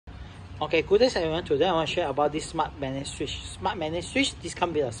Okay, good day everyone. Today I want to share about this smart manage switch. Smart manage switch, this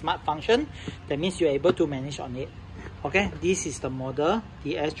comes with a smart function. That means you're able to manage on it. Okay, this is the model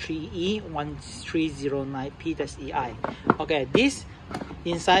DS-3E1309P-EI. Okay, this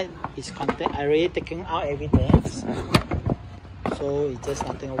inside is content. I already taken out everything. So it's just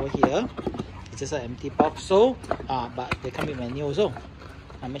nothing over here. It's just an empty box. So but they come with menu also.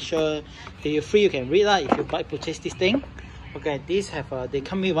 I make sure if you're free you can read if you purchase this thing. Okay, these have they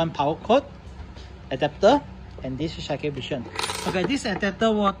come with one power cord, adapter, and this is Hik-Pro vision. Okay, this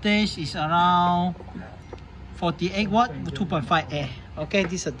adapter voltage is around 48 watt, 2.5 A. Okay,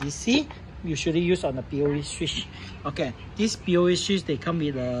 this is a DC, usually used on the PoE switch. Okay, this PoE switch they come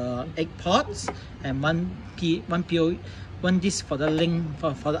with 8 ports and one disc for the link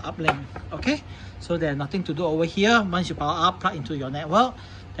for the uplink. Okay, so there's nothing to do over here. Once you power up, plug into your network,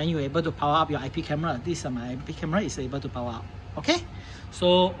 then you're able to power up your IP camera. This is my IP camera is able to power up. Okay,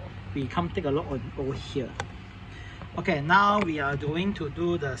 so we come take a look over here. Okay, now we are going to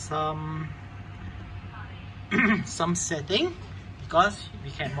do the some setting because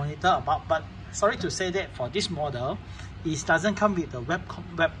we can monitor about. But sorry to say that for this model, it doesn't come with the web.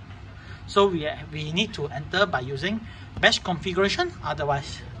 So we need to enter by using bash configuration,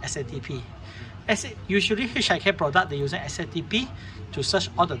 otherwise SATP. Usually Hik product they using SATP to search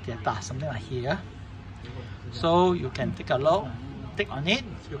all the data, something like here. So you can take a look, click on it.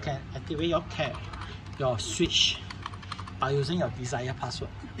 You can activate your switch by using your desired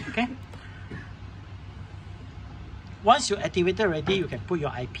password. Okay. Once you activate it already, you can put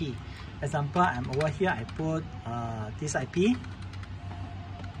your IP. Example, I'm over here. I put this IP.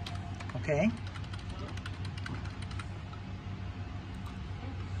 Okay.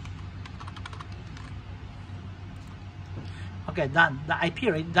 Okay, done. The IP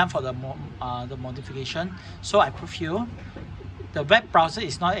already done for the modification. So I preview. The web browser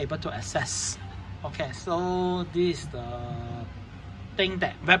is not able to access. Okay, so this is the thing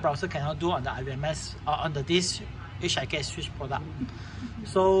that web browser cannot do on the IVMS or on this Hik switch product.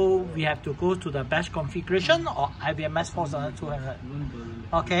 So we have to go to the bash configuration or IVMS 4200.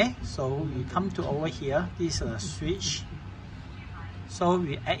 Okay, so we come to over here. This is a switch. So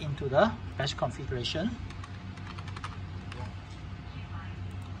we add into the bash configuration.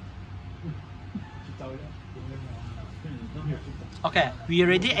 Okay, we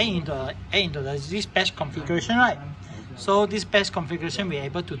already add into this bash configuration, right? So this bash configuration we're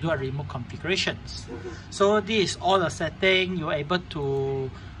able to do a remote configurations. So this is all the setting you're able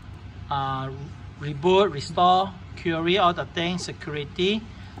to reboot, restore, query all the things, security,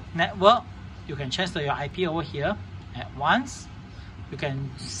 network. You can change your IP over here at once. You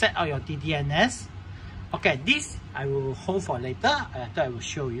can set out your DDNS. Okay, this I will hold for later. After I will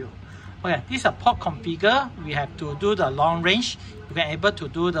show you. Okay, this is a port configure. We have to do the long range. You can able to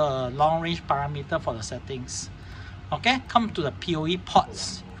do the long range parameter for the settings. Okay, come to the PoE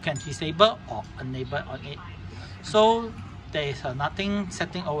ports. You can disable or enable on it. So there is nothing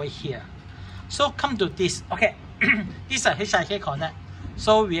setting over here. So come to this. Okay, this is a Hik-Connect.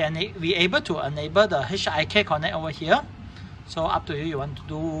 So we able to enable the Hik-Connect over here. So up to you. You want to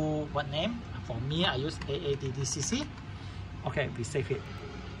do what name? For me, I use AADDCC. Okay, we save it.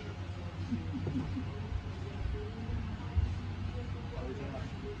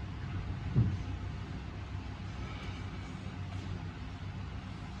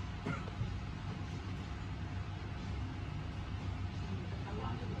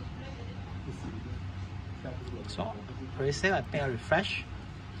 So already save, I pay a refresh.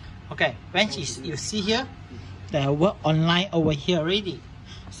 Okay, when you see here, they work online over here already.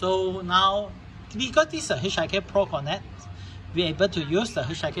 So now because this is a Hik-Pro Connect, we're able to use the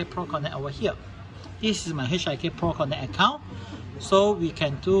Hik-Pro Connect over here. This is my Hik-Pro Connect account. So we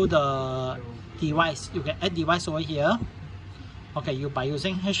can do the device. You can add device over here. Okay, you by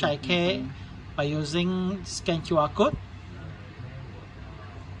using Hik, by using scan QR code.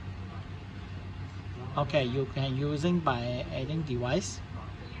 Okay, you can using by adding device.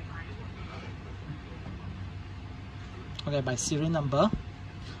 Okay, by serial number.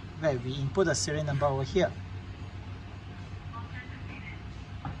 Okay, we input the serial number over here.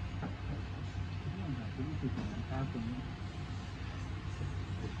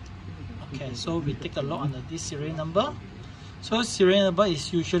 Okay, so we take a look on this serial number. So serial number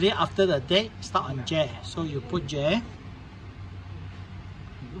is usually after the date, start on J. So you put J.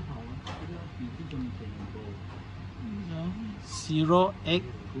 Zero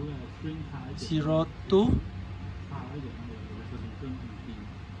 802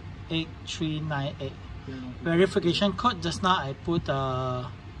 8398. Verification code just now I put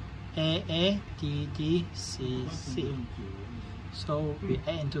AADDCC. So we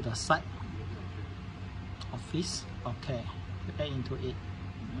add into the side office. Okay, we add into it.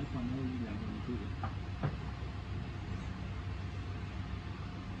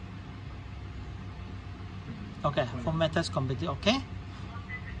 Okay, format is completed. Okay.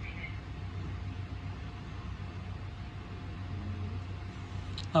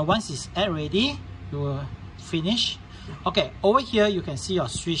 Once it's add ready, you will finish. Okay, over here you can see your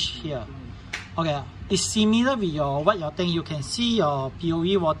switch here. Okay, it's similar with your what your thing. You can see your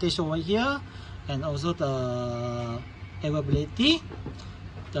PoE voltage over here, and also the availability,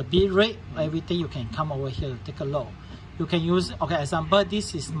 the bit rate, everything. You can come over here to take a look. You can use, okay, example,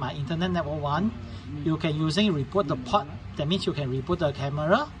 this is my internet network one. You can using reboot the port. That means you can reboot the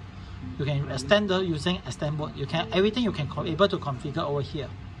camera. You can extend the using extend boot. You can everything you can able to configure over here.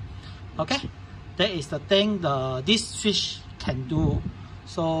 Okay, that is the thing this switch can do.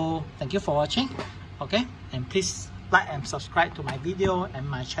 So thank you for watching. Okay, and please like and subscribe to my video and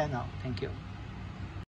my channel. Thank you.